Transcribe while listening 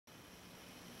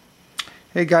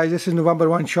Hey guys, this is November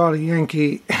 1 Charlie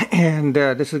Yankee, and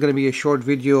this is going to be a short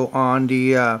video on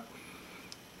the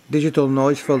digital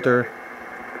noise filter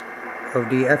of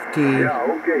the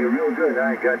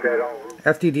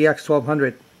FTDX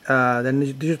 1200.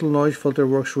 The digital noise filter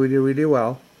works really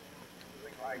well.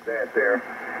 Like that there,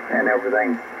 and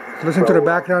everything. Listen to the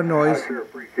background noise. I sure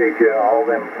appreciate you, all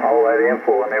that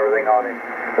info and everything on it.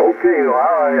 Okay, well,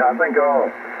 I think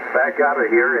I'll back out of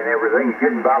here and everything. It's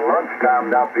getting about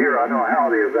lunchtime up here. I don't know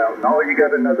how it is out. No, you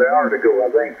got another hour to go,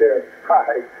 I think there.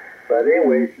 Hi. But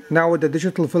anyway. Now with the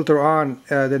digital filter on,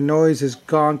 the noise is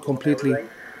gone completely.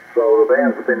 So the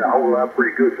band's been holding up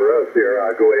pretty good for us here.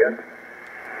 Go ahead.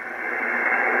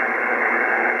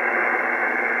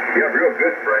 Yeah, real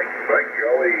good, Frank. Frank,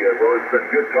 Charlie, well, it's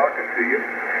been good talking to you.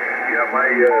 Yeah, my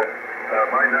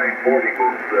 940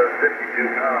 was 52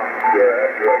 pounds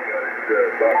after I got it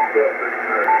boxed up and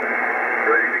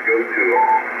ready to go to them.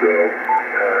 So,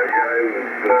 yeah, it was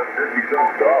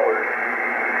 $50-something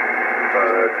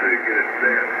to get it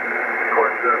sent. Of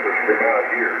course, that was from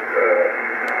out here.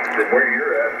 From where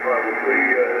you're at, probably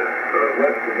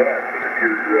less than that. But if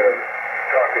you're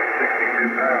talking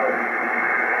 62 pounds,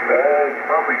 it's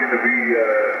probably going to be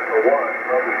a watt,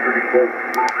 probably pretty close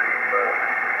to the same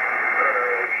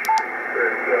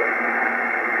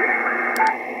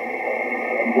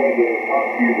I'm glad to talk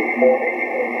to you this morning,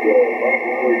 and Mike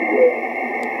really, you're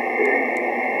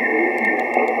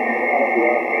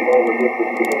made all the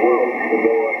difference in the world, even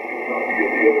though I can talk to you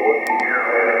the other way.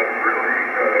 Really,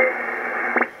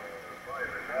 5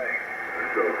 at night.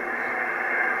 So,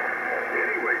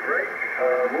 anyway, Frank,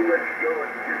 we'll let you go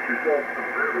and get yourself some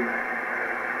food,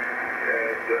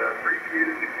 and appreciate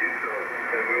it if you so,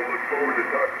 and we'll look forward to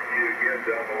talking to you again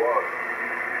down the line.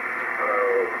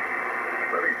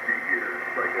 Let me see here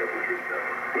if I got the good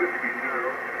number. Whiskey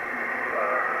 0,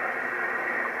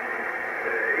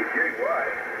 AJY,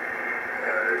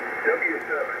 W7,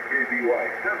 KBY,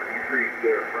 73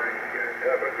 there, Frank, and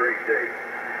have a great day.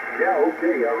 Yeah,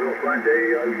 okay, a real fun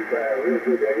day. Real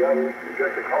good day. You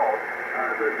got the call.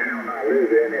 The town I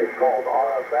live in is called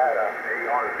Arvada,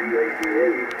 A-R-V-A-D-A.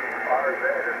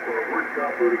 Arvada, so it works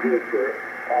out pretty good for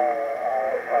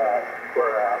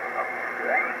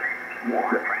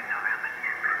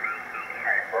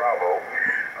Bravo.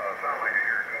 Sounds like I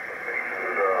hear a couple of things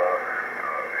and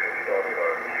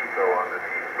so on the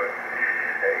news, but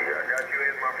hey, I got you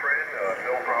in, my friend.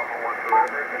 No problem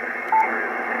whatsoever.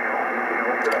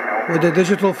 With the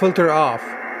digital filter off.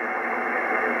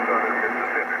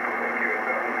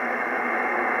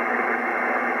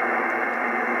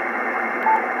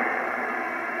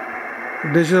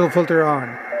 Digital filter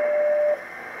on.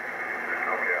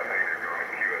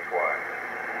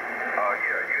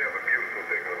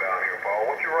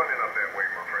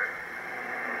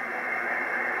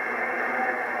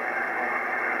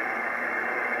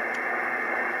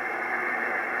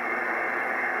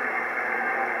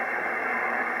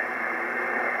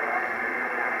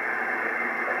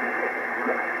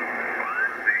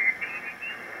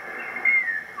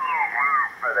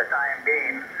 Time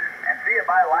being, and see if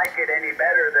I like it any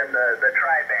better than the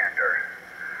tri-bander.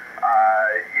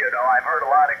 You know, I've heard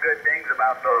a lot of good things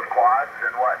about those quads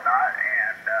and whatnot,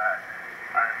 and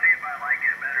see if I like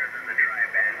it better than the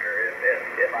tri-bander.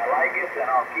 If I like it, then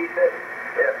I'll keep it.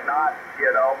 If not, you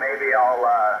know, maybe I'll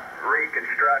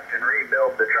reconstruct and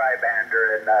rebuild the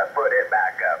tri-bander and put it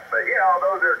back up. But, you know,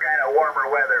 those are kind of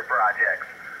warmer weather projects.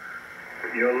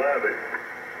 You'll love it.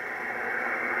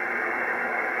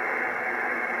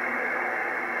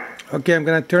 Okay, I'm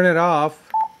going to turn it off.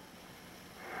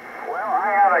 Well, I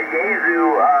have a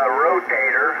Yaesu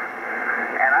rotator,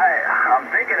 and I'm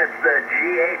thinking it's the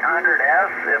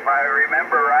G800S, if I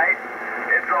remember right.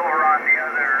 It's over on the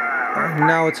other...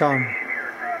 Now it's on.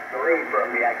 Here across the lead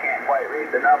from me. I can't quite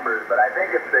read the numbers, but I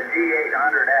think it's the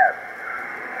G800S.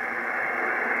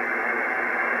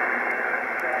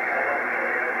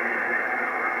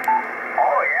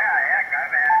 Oh, yeah, heck,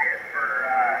 I've had it for,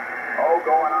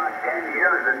 going on 10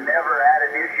 years and never had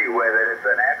an issue with it. It's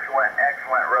an excellent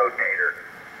rotator.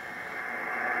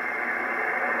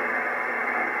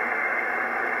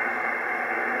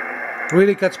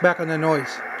 Really cuts back on the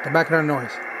noise, the background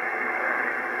noise.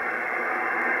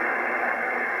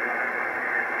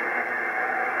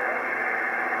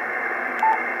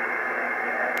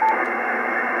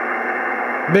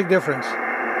 Big difference.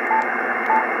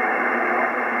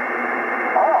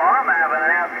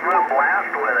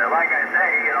 Blast with it. Like I say,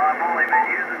 you know, I've only been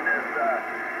using this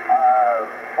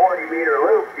 40-meter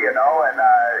loop, you know, and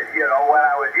you know, when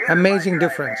I was using amazing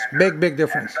difference, big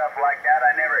difference. Stuff like that,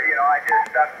 I never, you know, I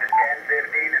just stuck to 10,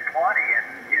 15, and 20, and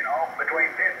you know,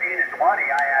 between 15 and 20,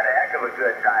 I had a heck of a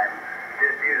good time.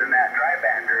 just using that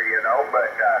tri-bander, you know.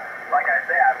 But like I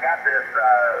say, I've got this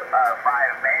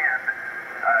 5-band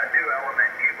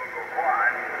two-element cubical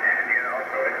quad, and you know,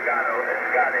 so it's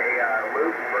got a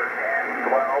loop for 10,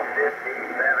 12,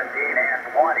 15, 17, and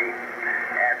 20,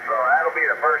 and so that'll be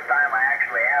the first time I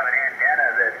actually have an antenna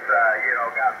that's you know,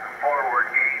 got some forward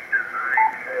gain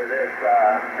designed to this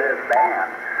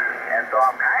band. And so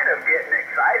I'm kind of getting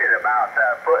excited about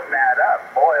putting that up.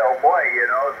 Boy, oh boy, you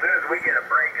know, as soon as we get a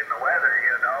break in the weather,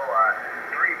 you know,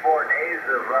 3-4 days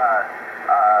of,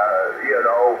 you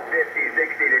know, 50,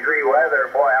 60-degree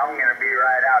weather, boy, I'm going to be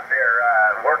right out there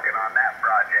working on that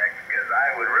project, because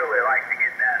I would really like to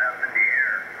get that up in the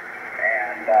air.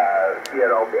 And, you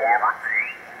know,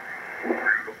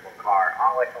 beautiful car. I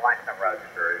always like the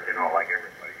roadsters, you know, like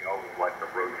everybody. You always like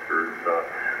the roadsters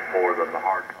more than the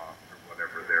hardtops or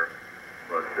whatever there.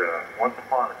 But once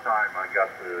upon a time, I got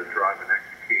to drive an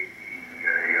XKE,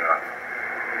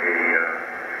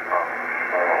 a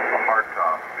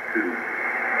hardtop too,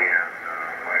 and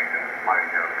my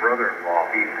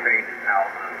brother-in-law, he painted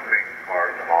houses, painted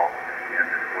cars and all, and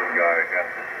this one guy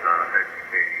got this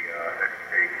XKE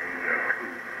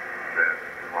coupe that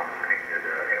was painted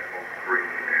FO3,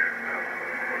 and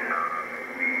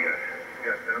we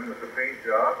got done with the paint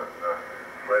job and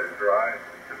let it dry.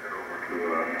 Took it over to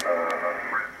a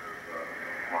friend of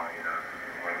my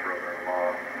brother-in-law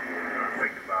who was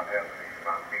thinking about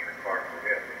painting a car for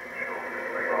him. So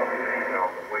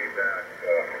on the way back,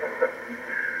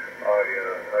 I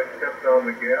stepped on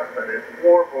the gas and it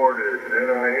floorboarded, and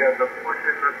I had to push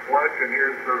in the clutch, and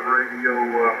here's the radio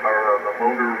or the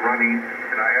motor running,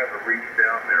 and I had to reach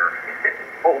down there and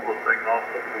pull the thing off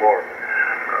the floor.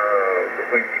 The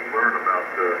thing you learn about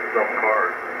some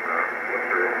cars and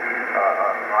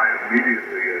I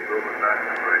immediately drove it back to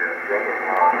my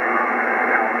brother-in-law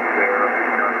down there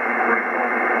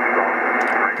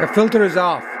and The filter is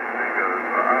off. because I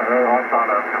thought I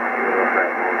was going to blow up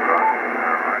that motor.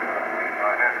 I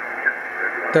had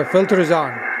to The filter is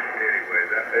on.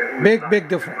 anyway, Big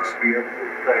difference. be able to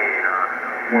say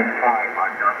one time I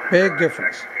got to Big drive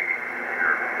difference.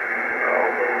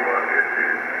 although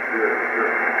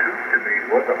to me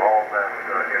wasn't all that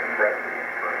impressive.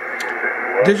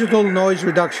 But Digital noise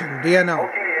reduction, DNR.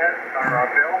 okay, Ed,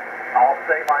 Bill, I'll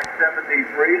say my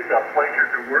 73. It's a pleasure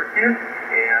to work you,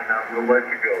 and we'll let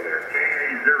you go there.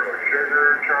 KA0,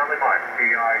 Sugar, Charlie Mike,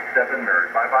 PI7 Nerd.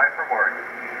 Bye-bye from Oregon.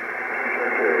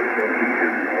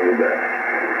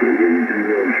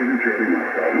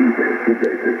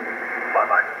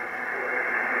 Bye-bye.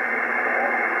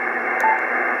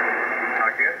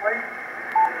 Again, please?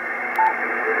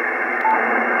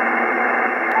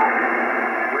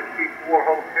 Whiskey 4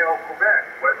 Hotel Quebec,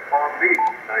 West Palm Beach.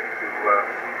 Nice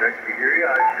to hear you.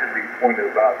 I should be pointed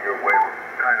about your way.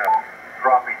 We're kind of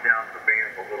dropping down the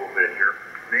band a little bit here.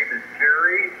 Name is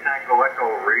Terry, Tango Echo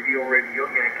Radio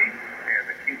Yankee, and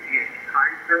the QTH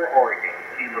Kaiser, Oregon,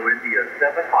 Kilo India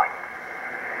 7 Mike.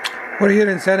 We're here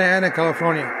in Santa Ana,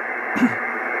 California.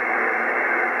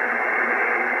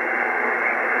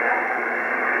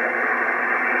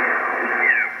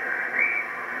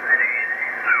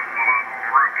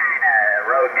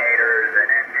 rotators and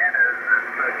antennas and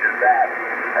such as that.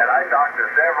 And I talked to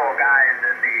several guys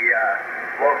in the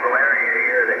local area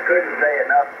here that couldn't say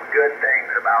enough good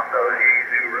things about those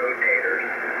Yaesu rotators.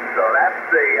 So that's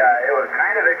the, it was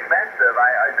kind of expensive.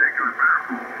 I think it was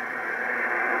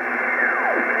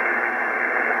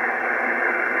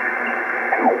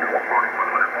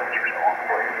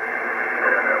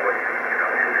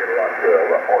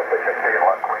more efficient, a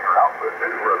lot cleaner output.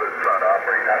 This rather than trying to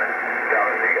operate down in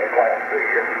the Class C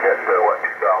at 2,000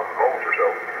 volts or so.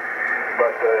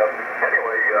 But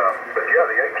anyway, but yeah,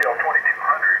 the AKL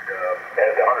 2200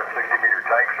 has a 160 meter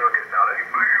tank circuit. Now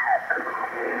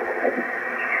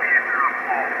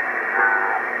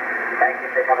Thank you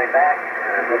for coming back.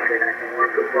 Located in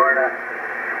Orlando, Florida,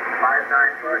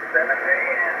 59473,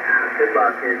 and good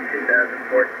luck in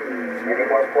 2014. Any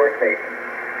more port stations?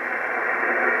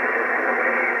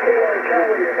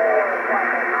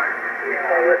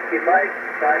 Whiskey Mike,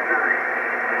 59.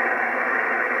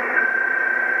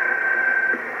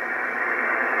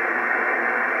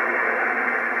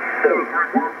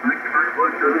 Thank you very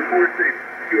much for the 4 station.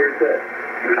 You're set.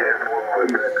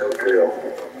 Hotel.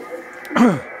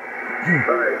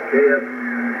 Alright,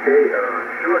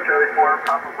 George Charlie 4,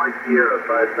 Papa Mike Sierra,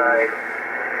 59.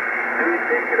 Two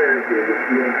singular,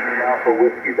 Alpha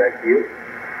Whiskey, back to you.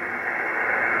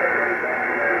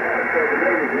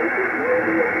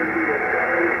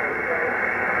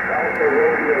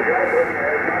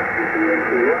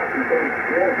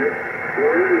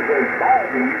 Where it is a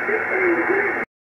 5 degrees